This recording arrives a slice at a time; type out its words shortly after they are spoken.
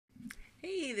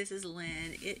Hey, this is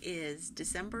Lynn. It is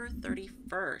December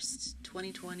 31st,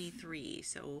 2023.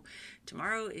 So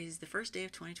tomorrow is the first day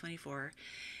of 2024.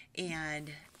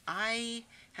 And I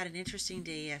had an interesting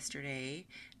day yesterday.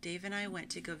 Dave and I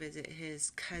went to go visit his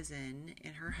cousin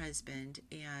and her husband,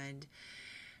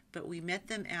 but we met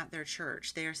them at their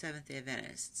church. They are Seventh-day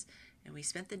Adventists. And we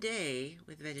spent the day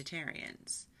with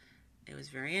vegetarians. It was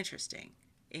very interesting.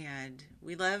 And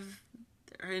we love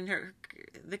and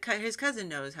his cousin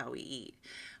knows how we eat,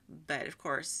 but of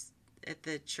course at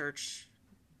the church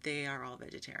they are all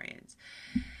vegetarians.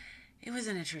 It was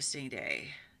an interesting day.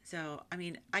 So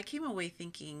I came away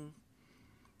thinking,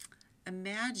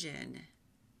 imagine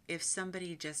if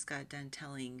somebody just got done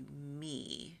telling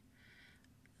me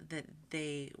that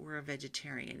they were a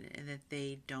vegetarian and that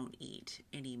they don't eat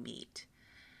any meat,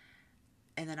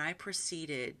 and then I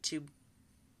proceeded to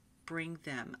bring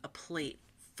them a plate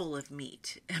full of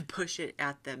meat and push it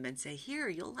at them and say, "Here,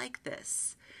 you'll like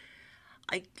this."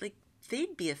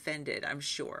 They'd be offended, I'm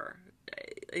sure.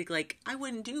 I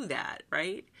wouldn't do that,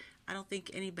 right? I don't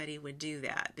think anybody would do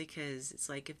that, because it's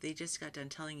like, if they just got done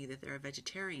telling you that they're a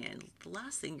vegetarian, the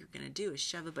last thing you're going to do is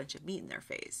shove a bunch of meat in their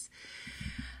face.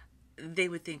 They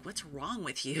would think, "What's wrong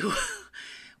with you?"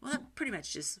 Well, that's pretty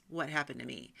much just what happened to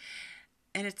me.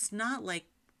 And it's not like,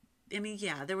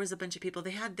 yeah, there was a bunch of people.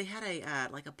 They had a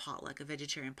like a potluck, a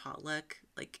vegetarian potluck.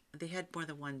 Like, they had more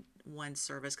than one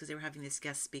service, because they were having this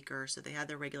guest speaker. So they had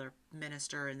their regular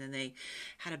minister, and then they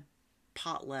had a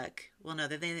potluck. Well, no,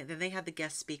 then they had the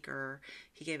guest speaker.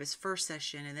 He gave his first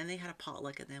session, and then they had a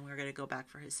potluck, and then we were going to go back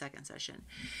for his second session.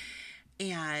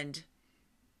 And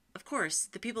of course,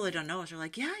 the people that don't know us are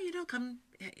like, "Yeah, come,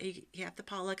 you have the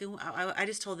potluck." And I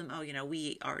just told them, "Oh,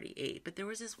 we already ate." But there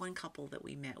was this one couple that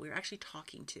we met, we were actually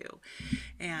talking to.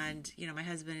 And, my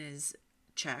husband is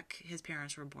Czech. His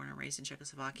parents were born and raised in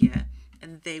Czechoslovakia,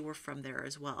 and they were from there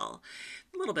as well.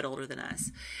 A little bit older than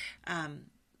us,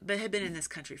 but had been in this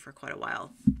country for quite a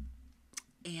while.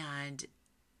 And,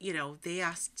 they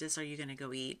asked us, "Are you going to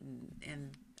go eat?"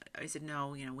 And I said, "No,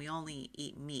 we only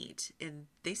eat meat." And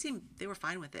they were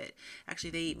fine with it.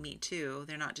 Actually, they eat meat too.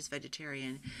 They're not just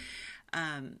vegetarian.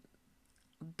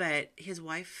 But his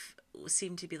wife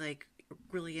seemed to be like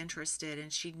really interested,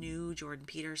 and she knew Jordan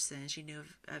Peterson. She knew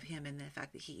of him and the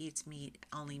fact that he eats meat,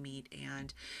 only meat.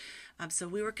 And so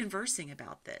we were conversing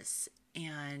about this.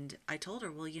 And I told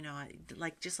her, "Well,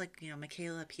 just like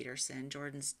Michaela Peterson,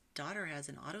 Jordan's daughter, has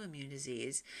an autoimmune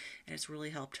disease, and it's really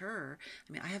helped her.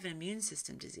 I have an immune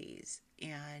system disease,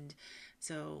 and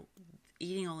so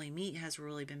eating only meat has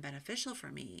really been beneficial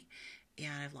for me,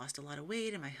 and I've lost a lot of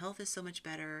weight, and my health is so much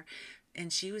better."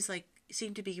 And she was like,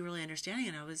 seemed to be really understanding,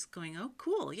 and I was going, "Oh,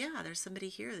 cool, yeah, there's somebody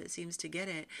here that seems to get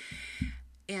it."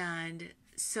 And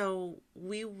so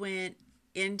we went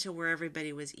into where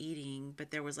everybody was eating,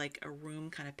 but there was like a room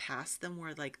kind of past them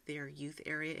where like their youth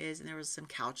area is, and there was some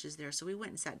couches there. So we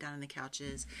went and sat down on the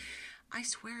couches. I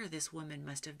swear this woman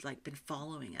must have like been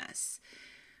following us,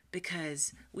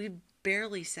 because we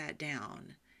barely sat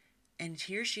down, and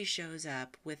here she shows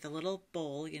up with a little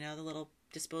bowl, the little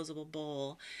disposable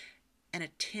bowl, and a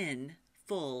tin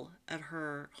full of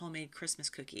her homemade Christmas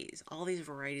cookies, all these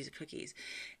varieties of cookies.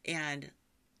 And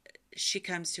she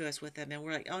comes to us with them, and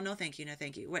we're like, "Oh, no, thank you. No,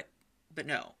 thank you." What? But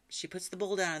no, she puts the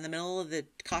bowl down in the middle of the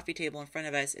coffee table in front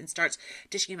of us and starts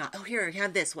dishing them out. "Oh, here,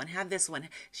 have this one, have this one."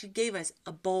 She gave us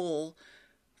a bowl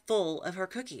full of her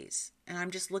cookies. And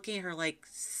I'm just looking at her like,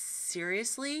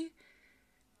 seriously?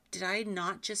 Did I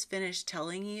not just finish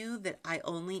telling you that I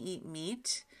only eat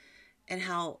meat and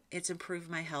how it's improved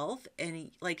my health?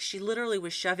 And like, she literally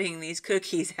was shoving these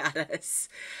cookies at us.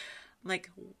 I'm like,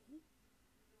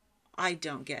 I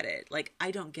don't get it. Like,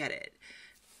 I don't get it.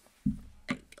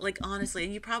 Like, honestly,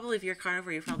 and you probably, if you're a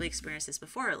carnivore, you've probably experienced this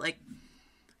before. Like,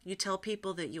 you tell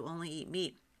people that you only eat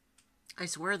meat. I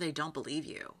swear they don't believe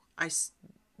you.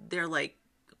 They're like,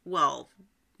 "Well,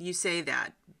 you say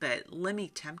that, but let me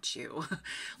tempt you."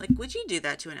 Like, would you do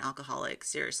that to an alcoholic?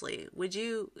 Seriously.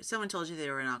 Someone told you they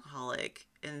were an alcoholic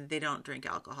and they don't drink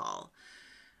alcohol.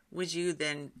 Would you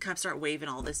then kind of start waving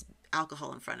all this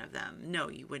alcohol in front of them? No,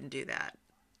 you wouldn't do that.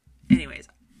 Anyways,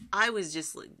 I was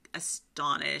just like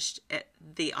astonished at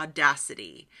the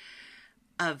audacity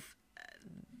of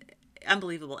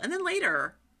unbelievable. And then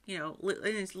later,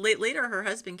 later her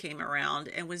husband came around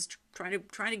and was trying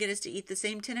to get us to eat the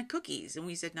same tin of cookies, and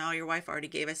we said, "No, your wife already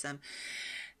gave us some."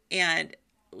 And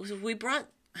we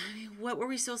brought, what were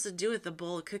we supposed to do with the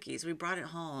bowl of cookies? We brought it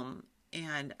home,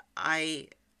 and I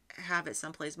have it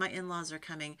someplace. My in-laws are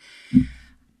coming.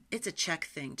 It's a Czech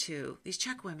thing too. These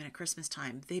Czech women at Christmas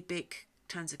time, they bake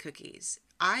tons of cookies.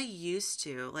 I used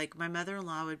to, like, my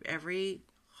mother-in-law would every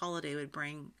holiday would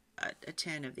bring a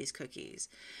tin of these cookies,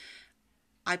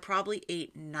 I probably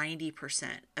ate 90%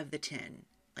 of the tin.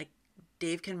 Like,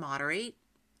 Dave can moderate.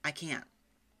 I can't.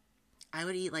 I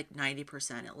would eat like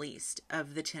 90% at least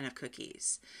of the tin of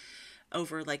cookies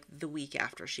over like the week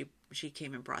after she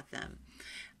came and brought them.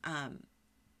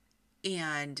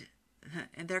 And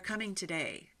they're coming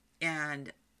today.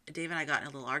 And Dave and I got in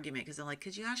a little argument because I'm like,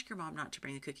 could you ask your mom not to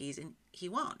bring the cookies? And he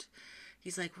won't.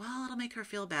 He's like, well, it'll make her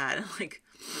feel bad. I'm like,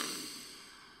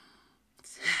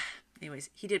 anyways,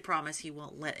 he did promise he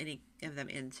won't let any of them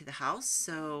into the house.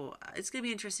 So it's going to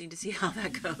be interesting to see how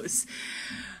that goes.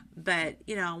 But,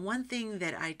 you know, one thing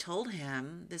that I told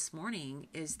him this morning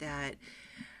is that,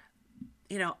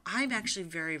 you know, I'm actually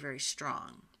very, very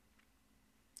strong.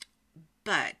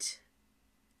 But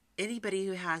anybody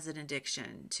who has an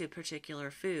addiction to a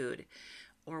particular food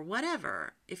or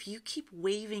whatever, if you keep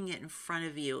waving it in front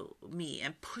of me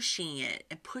and pushing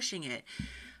it,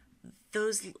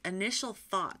 those initial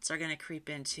thoughts are going to creep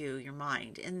into your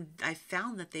mind. And I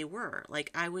found that they were.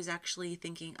 Like, I was actually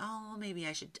thinking, oh, maybe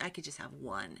I could just have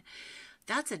one.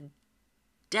 That's a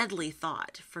deadly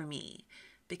thought for me,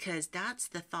 because that's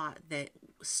the thought that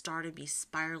started me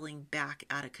spiraling back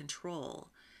out of control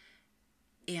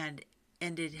and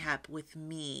ended up with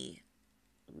me,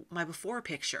 my before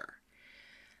picture.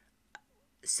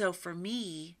 So for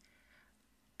me,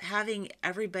 having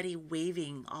everybody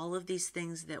waving all of these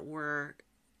things that were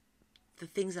the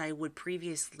things I would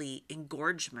previously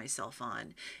engorge myself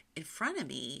on in front of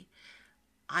me,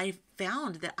 I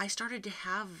found that I started to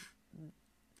have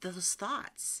those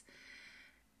thoughts.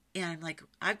 And I'm like,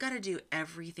 I've got to do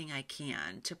everything I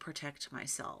can to protect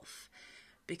myself,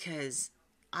 because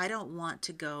I don't want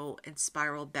to go and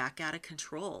spiral back out of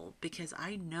control, because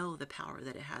I know the power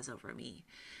that it has over me.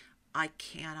 I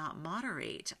cannot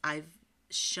moderate. I've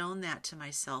shown that to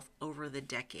myself over the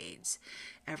decades.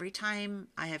 Every time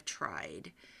I have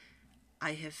tried,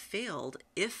 I have failed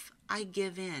if I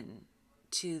give in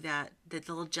to the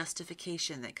little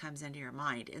justification that comes into your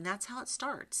mind. And that's how it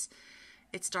starts.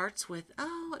 It starts with,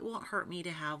 oh, it won't hurt me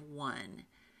to have one.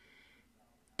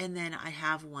 And then I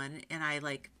have one and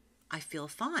I feel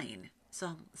fine.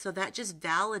 So that just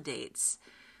validates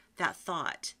that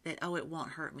thought that, oh, it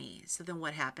won't hurt me. So then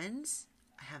what happens?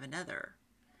 I have another.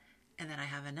 And then I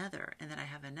have another. And then I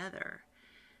have another.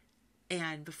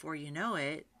 And before you know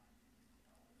it,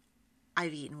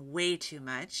 I've eaten way too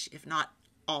much, if not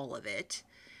all of it.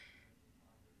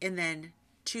 And then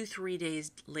 2-3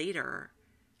 days later,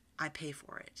 I pay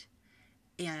for it.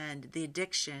 And the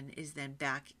addiction is then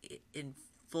back in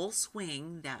full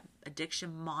swing. That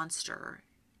addiction monster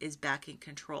is back in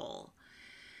control.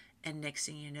 And next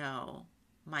thing you know,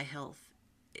 my health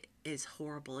is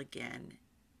horrible again.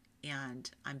 And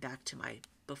I'm back to my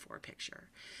before picture.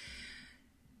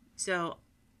 So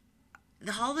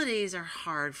the holidays are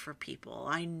hard for people.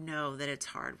 I know that it's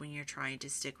hard when you're trying to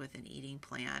stick with an eating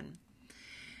plan.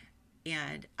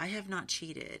 And I have not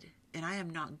cheated, and I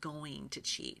am not going to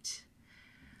cheat.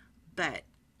 But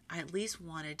I at least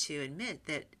wanted to admit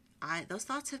that those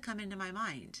thoughts have come into my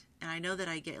mind. And I know that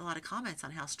I get a lot of comments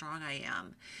on how strong I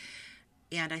am.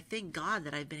 And I thank God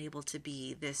that I've been able to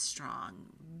be this strong.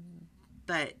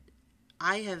 But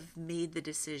I have made the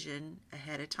decision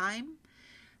ahead of time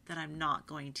that I'm not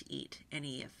going to eat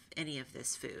any of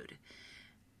this food.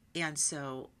 And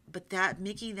so, but that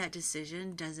making that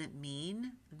decision doesn't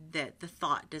mean that the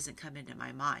thought doesn't come into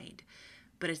my mind,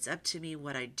 but it's up to me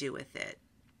what I do with it.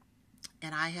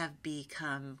 And I have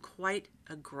become quite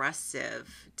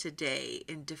aggressive today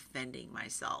in defending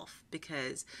myself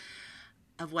because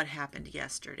of what happened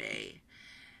yesterday.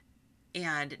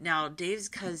 And now Dave's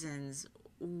cousins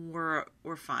were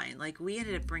fine. Like, we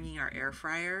ended up bringing our air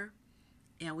fryer,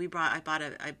 and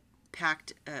I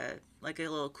packed like a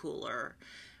little cooler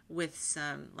with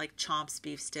some like Chomp's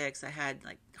beef sticks. I had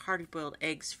like hard-boiled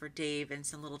eggs for Dave and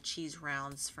some little cheese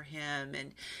rounds for him.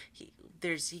 And he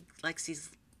likes these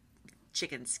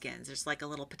chicken skins. There's like a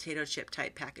little potato chip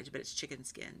type package, but it's chicken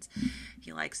skins.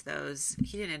 He likes those.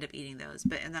 He didn't end up eating those,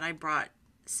 and then I brought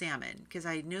salmon because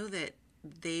I knew that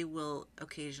they will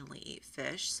occasionally eat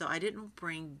fish. So I didn't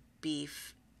bring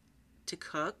beef to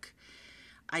cook.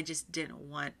 I just didn't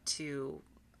want to.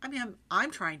 I mean,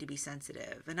 I'm trying to be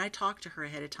sensitive, and I talked to her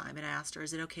ahead of time and I asked her,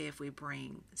 is it okay if we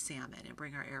bring salmon and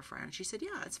bring our air fryer? And she said,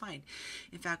 yeah, it's fine.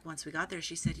 In fact, once we got there,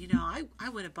 she said, I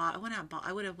would have went out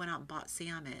and bought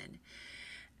salmon,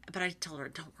 but I told her,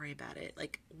 don't worry about it.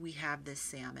 Like, we have this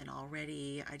salmon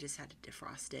already. I just had to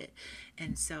defrost it.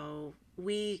 And so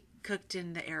we cooked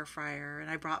in the air fryer, and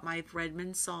I brought my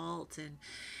Redmond salt, and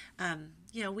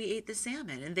we ate the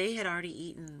salmon, and they had already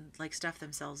eaten like stuff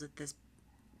themselves at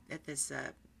this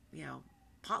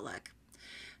potluck.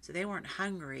 So they weren't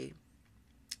hungry.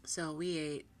 So we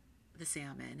ate the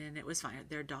salmon and it was fine.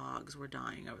 Their dogs were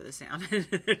dying over the salmon.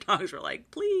 Their dogs were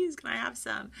like, please, can I have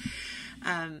some?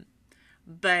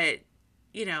 But,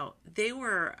 they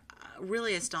were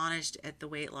really astonished at the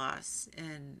weight loss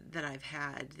and that I've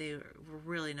had. They were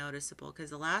really noticeable because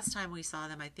the last time we saw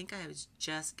them, I think I was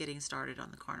just getting started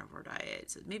on the carnivore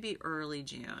diet. So maybe early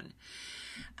June.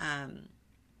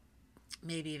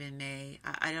 Maybe even May.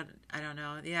 I don't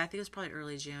know. Yeah, I think it was probably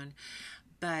early June.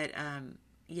 But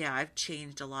yeah, I've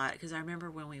changed a lot because I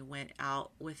remember when we went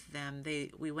out with them,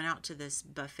 we went out to this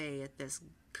buffet at this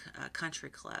country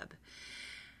club,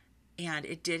 and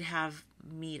it did have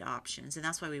meat options, and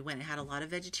that's why we went. It had a lot of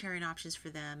vegetarian options for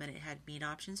them, and it had meat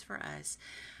options for us.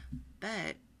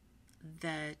 But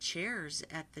the chairs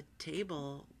at the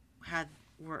table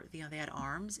they had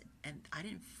arms, and I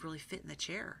didn't really fit in the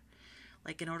chair.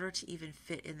 Like, in order to even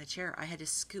fit in the chair, I had to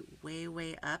scoot way,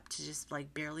 way up to just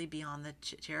like barely be on the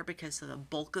chair because the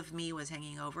bulk of me was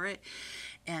hanging over it.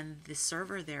 And the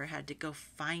server there had to go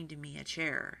find me a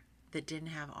chair that didn't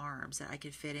have arms that I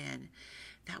could fit in.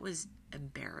 That was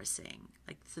embarrassing.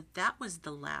 Like, so that was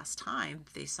the last time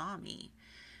they saw me,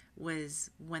 was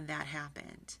when that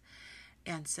happened.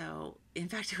 And so, in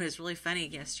fact, it was really funny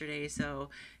yesterday. So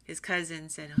his cousin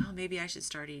said, oh, maybe I should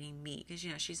start eating meat. Because,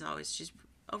 she's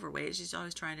overweight. She's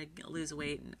always trying to lose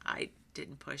weight, and I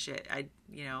didn't push it.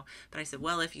 But I said,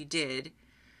 well, if you did,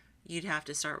 you'd have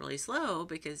to start really slow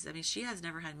because, she has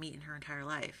never had meat in her entire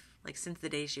life, like since the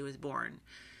day she was born.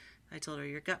 I told her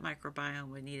your gut microbiome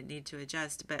would need to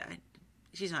adjust, but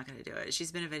she's not going to do it.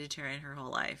 She's been a vegetarian her whole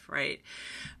life, right?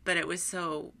 But it was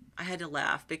I had to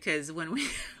laugh because when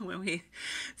we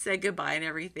said goodbye and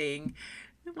everything,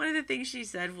 one of the things she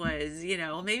said was,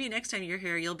 maybe next time you're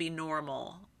here, you'll be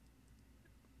normal.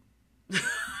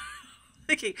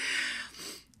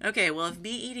 Okay, well, if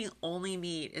me eating only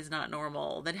meat is not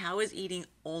normal, then how is eating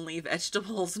only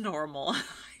vegetables normal?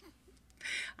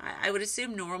 I would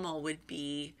assume normal would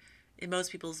be, in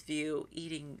most people's view,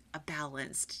 eating a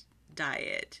balanced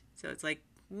diet. So it's like,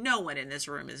 no one in this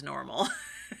room is normal.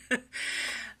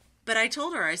 But I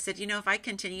told her, I said, if I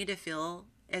continue to feel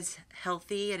as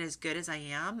healthy and as good as I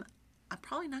am, I'm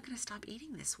probably not going to stop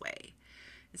eating this way.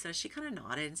 And so she kind of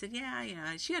nodded and said, yeah,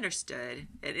 she understood.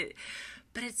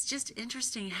 But it's just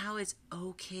interesting how it's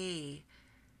okay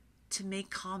to make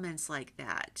comments like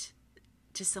that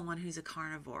to someone who's a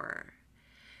carnivore.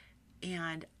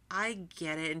 And I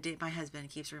get it, and my husband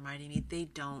keeps reminding me, they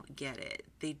don't get it.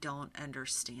 They don't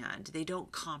understand. They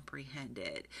don't comprehend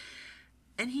it.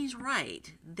 And he's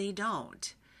right. They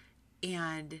don't.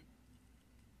 And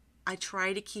I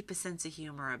try to keep a sense of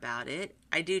humor about it.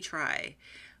 I do try.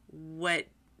 What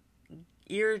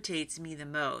irritates me the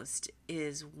most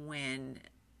is when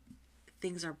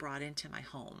things are brought into my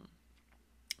home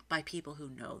by people who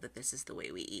know that this is the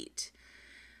way we eat.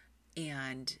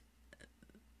 And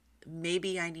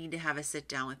maybe I need to have a sit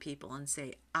down with people and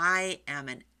say, I am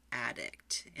an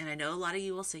addict. And I know a lot of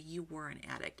you will say you were an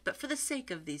addict, but for the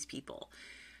sake of these people,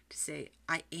 to say,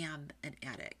 I am an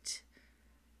addict.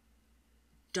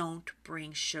 Don't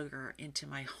bring sugar into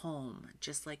my home,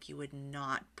 just like you would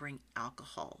not bring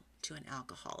alcohol to an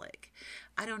alcoholic.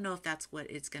 I don't know if that's what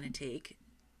it's going to take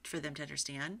for them to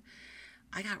understand.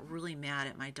 I got really mad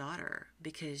at my daughter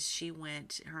because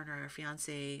her and her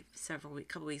fiance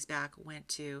couple weeks back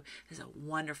there's a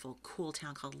wonderful, cool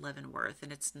town called Leavenworth,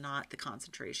 and it's not the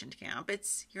concentration camp.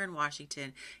 It's here in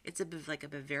Washington. It's like a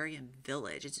Bavarian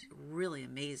village. It's really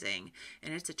amazing,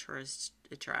 and it's a tourist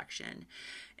attraction,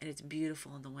 and it's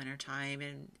beautiful in the wintertime,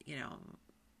 and you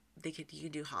can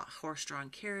do horse-drawn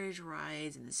carriage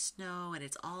rides in the snow, and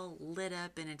it's all lit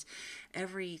up, and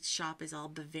every shop is all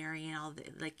Bavarian.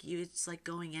 It's like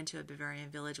going into a Bavarian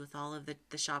village with all of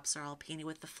the shops are all painted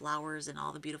with the flowers and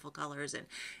all the beautiful colors, and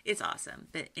it's awesome.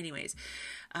 But anyways,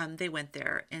 they went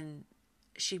there, and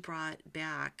she brought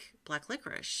back black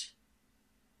licorice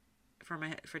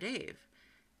for Dave,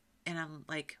 and I'm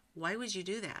like, why would you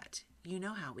do that? You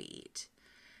know how we eat.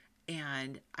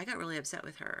 And I got really upset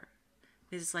with her.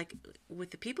 It's like,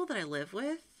 with the people that I live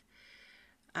with,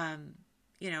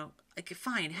 like,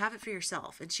 fine, have it for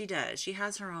yourself. And she does. She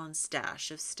has her own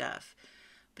stash of stuff.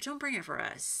 But don't bring it for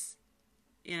us.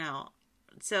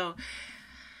 So,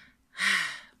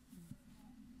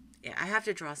 yeah, I have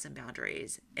to draw some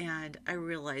boundaries. And I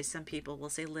realize some people will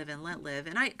say live and let live.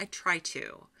 And I try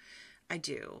to. I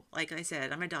do. Like I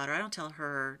said, I'm a daughter. I don't tell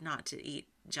her not to eat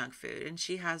junk food. And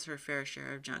she has her fair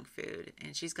share of junk food.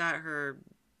 And she's got her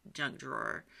junk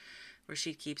drawer where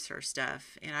she keeps her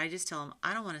stuff, and I just tell them,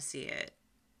 I don't want to see it.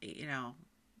 You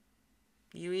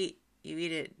eat You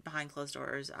eat it behind closed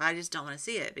doors. I just don't want to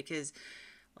see it because,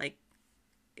 like,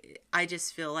 I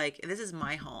just feel like this is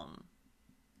my home.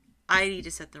 I need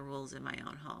to set the rules in my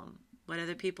own home. What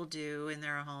other people do in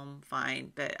their home,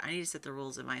 fine, but I need to set the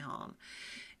rules in my home.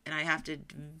 And I have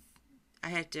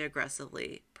to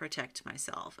aggressively protect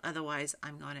myself. Otherwise,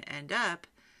 I'm going to end up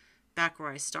back where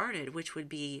I started, which would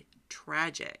be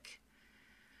tragic.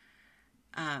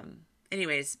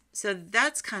 Anyways, so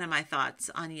that's kind of my thoughts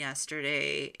on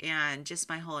yesterday and just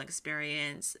my whole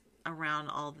experience around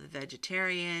all the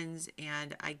vegetarians.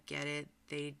 And I get it.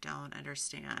 They don't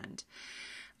understand.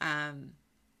 And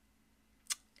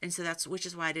so which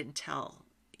is why I didn't tell,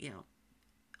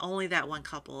 only that one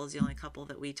couple is the only couple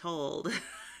that we told.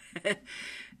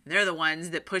 They're the ones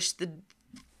that pushed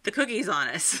the cookies on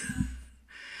us.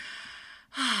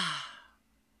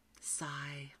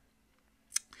 Sigh.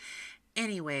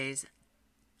 Anyways,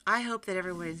 I hope that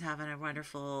everyone's having a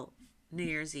wonderful New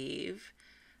Year's Eve.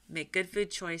 Make good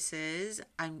food choices.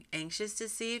 I'm anxious to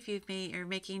see if you're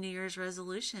making New Year's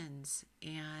resolutions.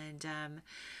 And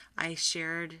I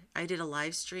did a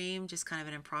live stream, just kind of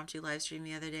an impromptu live stream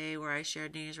the other day where I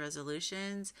shared New Year's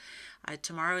resolutions.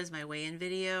 Tomorrow is my weigh-in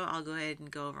video. I'll go ahead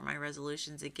and go over my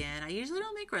resolutions again. I usually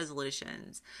don't make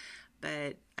resolutions,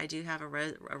 but I do have a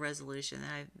resolution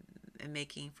that I'm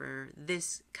making for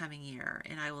this coming year,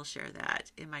 and I will share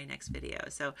that in my next video.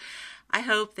 So I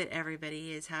hope that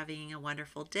everybody is having a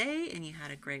wonderful day and you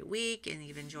had a great week and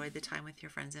you've enjoyed the time with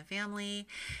your friends and family,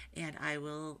 and I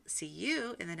will see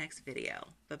you in the next video.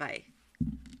 Bye-bye.